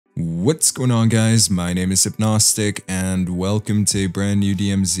What's going on, guys? My name is Hypnostic and welcome to a brand new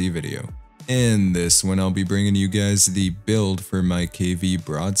DMZ video. In this one I'll be bringing you guys the build for my KV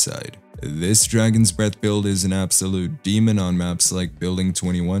Broadside. This Dragon's Breath build is an absolute demon on maps like Building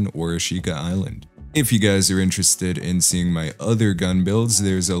 21 or Ashika Island. If you guys are interested in seeing my other gun builds,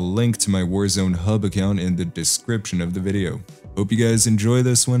 there's a link to my Warzone hub account in the description of the video. Hope you guys enjoy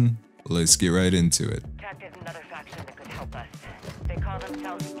this one. Let's get right into it. Detected another faction that could help us. They call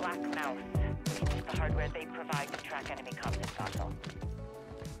themselves Black Mouse. We can use the hardware they provide to track enemy comms in Basel.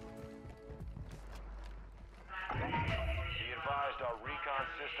 Be advised, our recon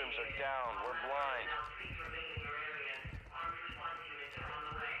systems are down. We're blind.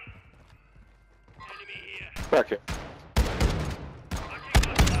 Back here.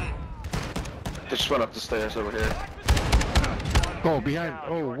 They just went up the stairs over here. Oh, behind.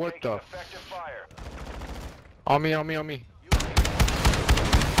 Oh, what the? Effective fire. On me, on me, on me.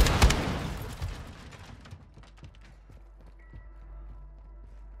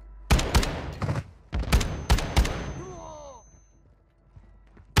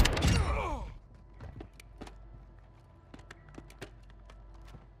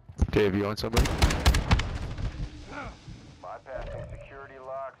 Dave, you on somebody? Bypassing security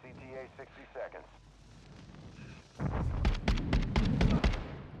lock, CTA 60 seconds.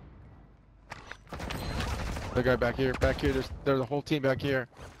 The guy back here, back here. There's a whole team back here.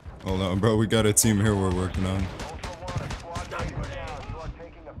 Hold on, bro. We got a team here we're working on. Ultra One, a squad mate is down. You are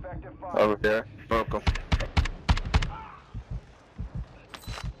taking effective fire. Over there. Broke him.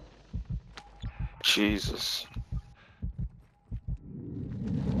 Jesus.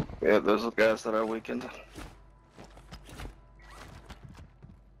 Yeah, those are the guys that are weakened.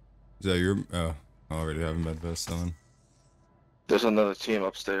 Is that your... Oh, I already have a med vest on. There's another team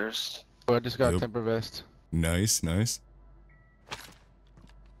upstairs. Oh, I just got a Yep. temper vest. Nice, nice.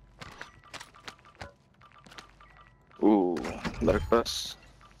 Ooh, medic vest.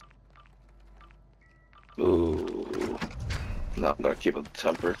 Ooh. No, I'm gonna keep it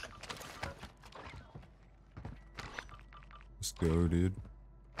tempered. Let's go, dude.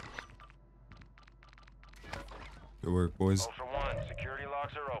 Good work, boys. Ultra One, security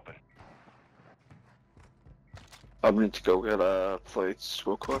locks are open. I need to go get plates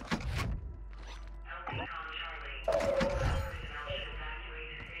real quick.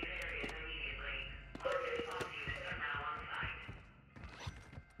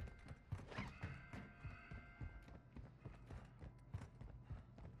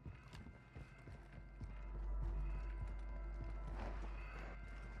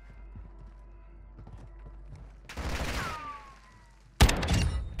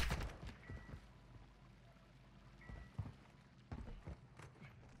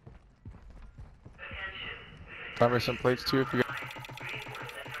 Cover some plates too if you got.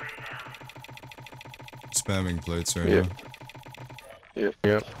 Spamming plates right Yeah. now.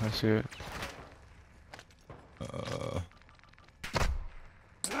 Yep, I see it.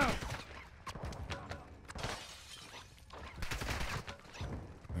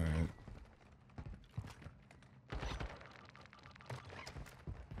 Alright.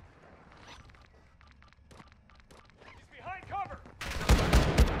 He's behind cover.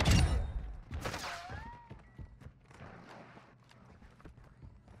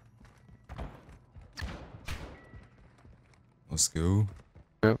 Let's go.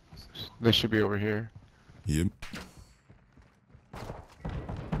 Yep, they should be over here. Yep.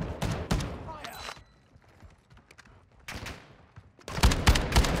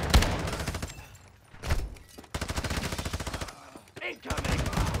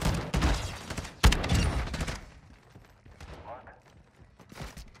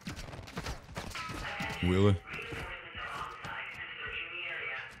 Wheeler.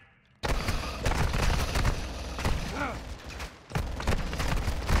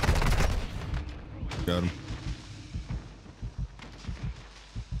 Got him.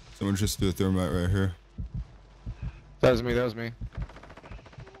 Someone just do a thermite right here. That was me, that was me.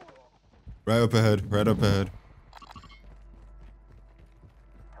 Right up ahead, right up ahead.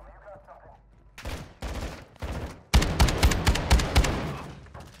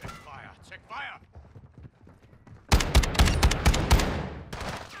 Check fire. Check fire.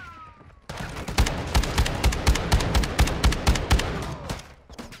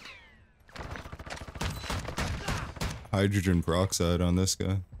 Hydrogen peroxide on this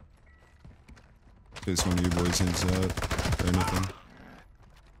guy. In case one of you boys needs that or anything.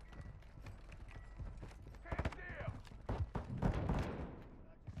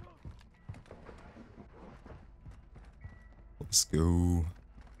 Let's go.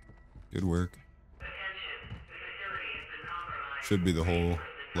 Good work. Should be the whole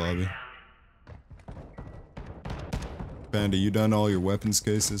lobby. Panda, you done all your weapons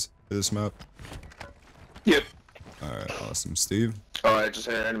cases for this map? Yep. Alright, awesome. Steve? Oh, I just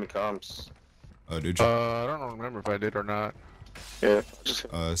had enemy comms. Oh, did you? I don't remember if I did or not. Yeah, just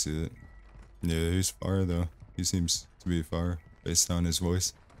Oh, I see that. Yeah, he's far though. He seems to be far based on his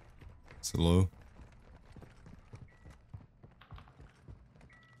voice. It's low.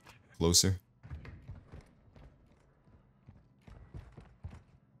 Closer.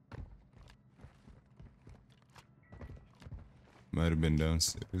 Might have been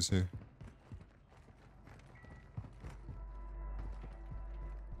downstairs here.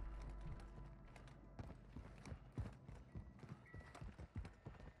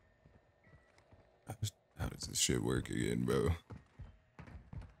 How does this shit work again, bro?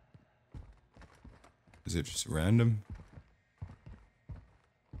 Is it just random?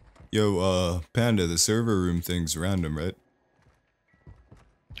 Yo, Panda, the server room thing's random, right?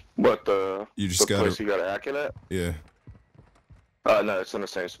 what the You just the gotta- place you gotta hack it at? Yeah. No, it's in the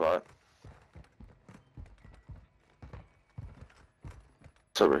same spot.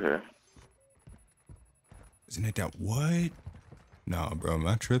 It's over here. Isn't it that what? Nah, bro, am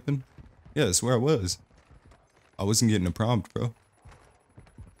I tripping? Yeah, that's where I was. I wasn't getting a prompt, bro.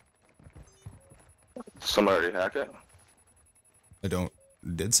 Somebody already hack it? I don't...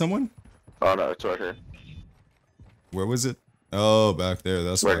 Did someone? Oh no, it's right here. Where was it? Oh, back there,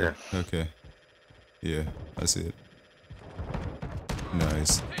 that's Right why. here. Okay. Yeah, I see it.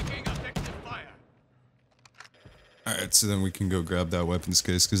 Nice. Alright, so then we can go grab that weapons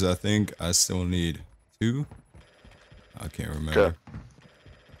case, because I think I still need 2? I can't remember. Okay.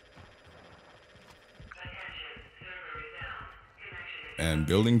 And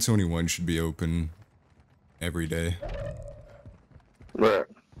building 21 should be open every day. Right.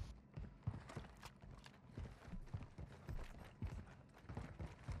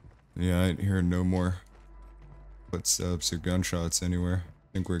 Yeah, I ain't hearing no more footsteps or gunshots anywhere. I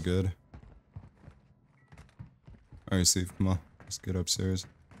think we're good. Alright, Steve, come on. Let's get upstairs.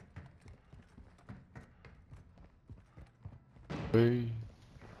 Hey.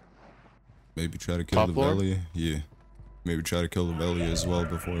 Maybe try to kill Top the floor? Valley. Yeah. Maybe try to kill the Valley as well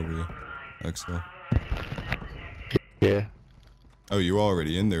before we exfil. Yeah. Oh, you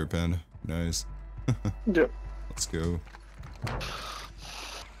already in there, Panda. Nice. Yep. Let's go. Ultra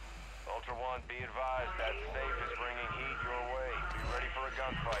One, be advised that safe is bringing heat your way. Be ready for a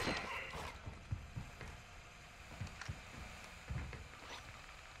gunfight.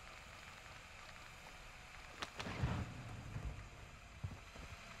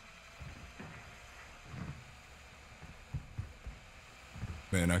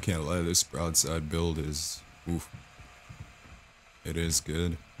 Man, I can't lie, this Broadside build is... Oof. It is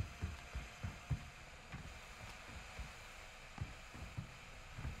good.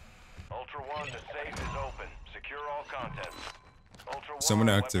 Ultra One, the safe is open. Secure all contents. Ultra One, Someone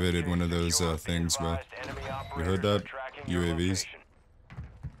weapons activated one of secured. those, Be things, bro. advised, enemy You heard operators that? are tracking your UAVs? location.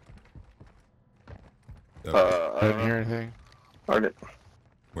 Oh, I didn't hear anything. Alright.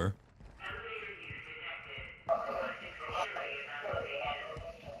 where?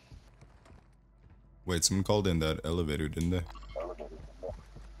 Wait, someone called in that elevator, didn't they?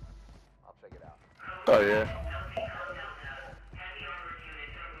 Oh yeah.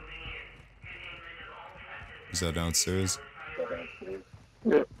 Is that downstairs?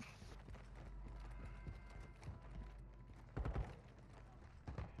 Yep.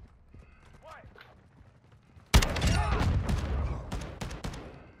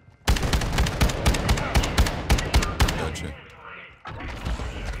 Gotcha.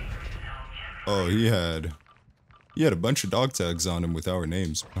 Oh, he had a bunch of dog tags on him with our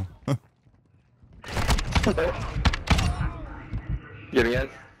names, bro. Get again.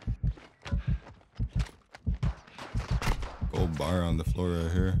 Gold bar on the floor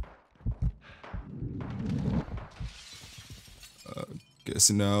right here.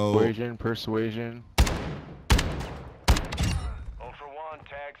 Guessing now. Persuasion. Ultra One,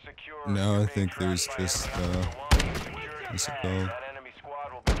 tag secure. No, You're I being think there's tracked by just, enemy Ultra One. Secure your what's it tags. called? That enemy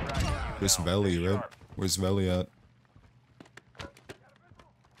squad will be tracking you Where's now. Valley, Stay right? sharp. Where's Valley at?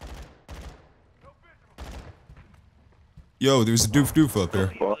 Yo, there's a doof up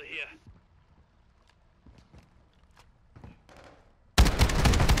there. Well,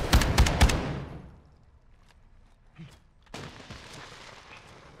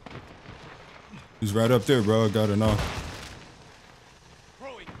 He's right up there, bro. I got it now.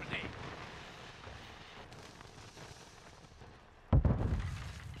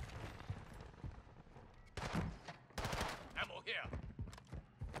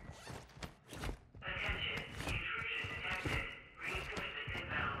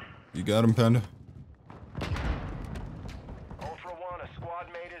 You got him, Panda? Ultra One, a squad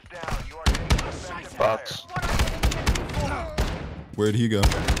mate is down. You are taking effective fire. Box. Where'd he go?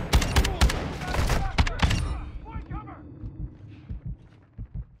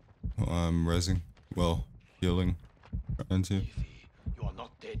 Well, I'm resing. Well, healing. Trying to. You are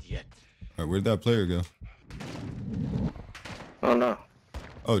not dead yet. Alright, where'd that player go? Oh no.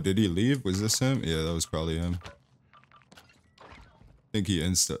 Oh, did he leave? Was this him? Yeah, that was probably him. I think he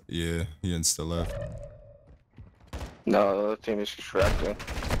yeah, he insta left. No, the other team is distracting.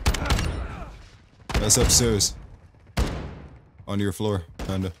 That's upstairs. On your floor,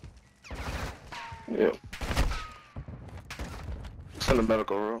 Panda. Yep. It's in the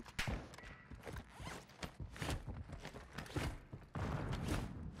medical room.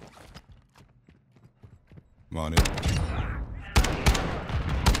 I'm on it.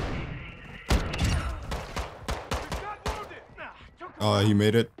 Oh, he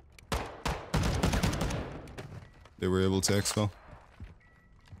made it. They were able to exfil.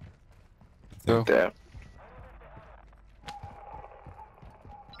 So, Damn.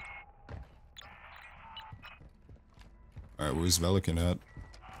 Alright, where's Velikan at?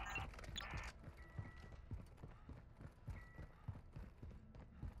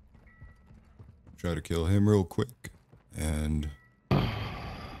 Try to kill him real quick. And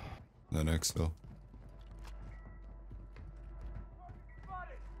then exfil.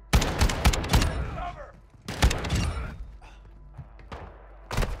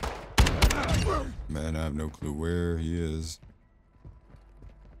 Man, I have no clue where he is.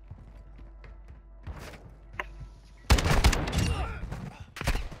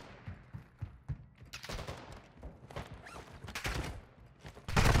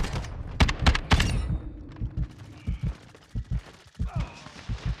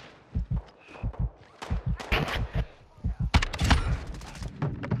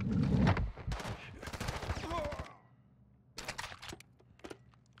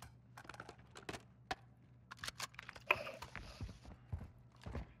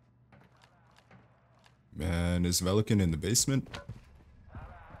 Man, is Velikan in the basement?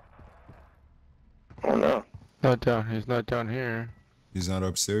 Oh no. not down. He's not down here. He's not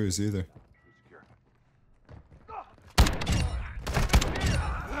upstairs either.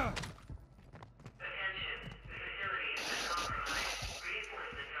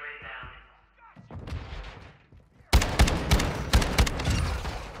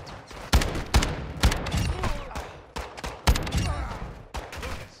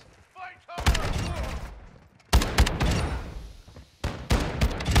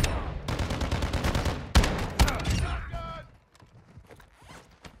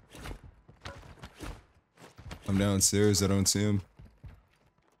 I'm downstairs, I don't see him.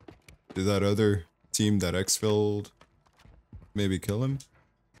 Did that other team that exfilled maybe kill him?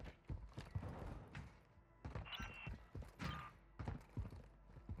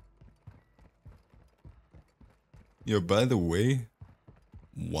 Yo, by the way,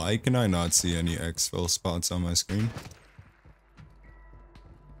 why can I not see any exfil spots on my screen?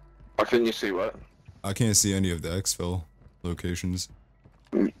 Why couldn't you see what? I can't see any of the exfil locations.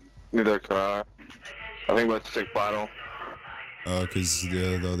 Neither can I. I think let's take final. Cause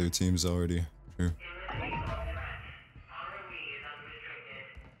yeah, the other team's already here.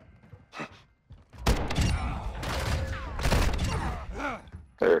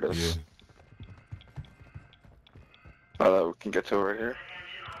 There it is. Yeah. We can get to it right here.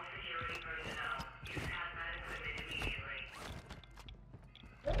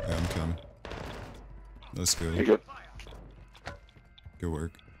 Yeah, I'm coming. Let's go. You good? Good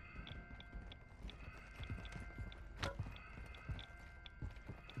work.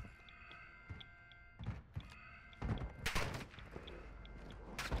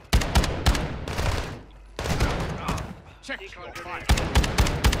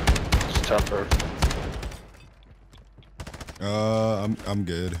 It's tougher. I'm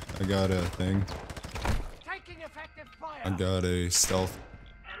good. I got a thing. I got a stealth.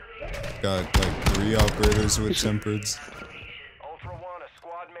 Got like 3 operators with tempereds. Ultra One, a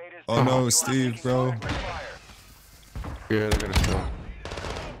squad mate is Oh down. no, You are Steve, taking bro. effective fire. Yeah, they're gonna still.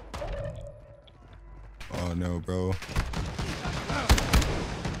 Oh no, bro.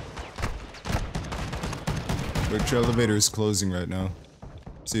 Which elevator is closing right now?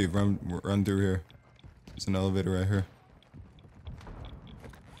 Steve, run through here. There's an elevator right here.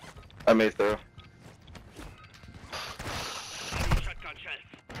 I made through.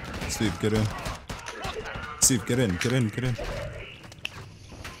 Steve, get in. Steve, get in, get in, get in.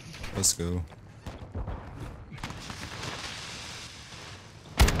 Let's go.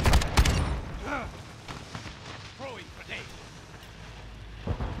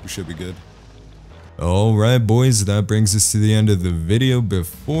 We should be good. Alright boys, that brings us to the end of the video.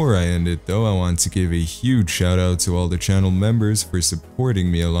 Before I end it though, I want to give a huge shout out to all the channel members for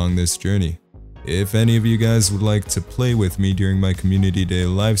supporting me along this journey. If any of you guys would like to play with me during my community day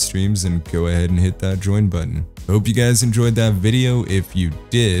live streams, then go ahead and hit that join button. Hope you guys enjoyed that video. If you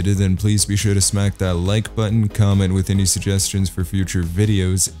did, then please be sure to smack that like button, comment with any suggestions for future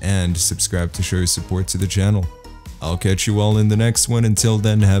videos, and subscribe to show your support to the channel. I'll catch you all in the next one. Until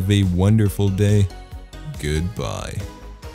then, have a wonderful day. Goodbye.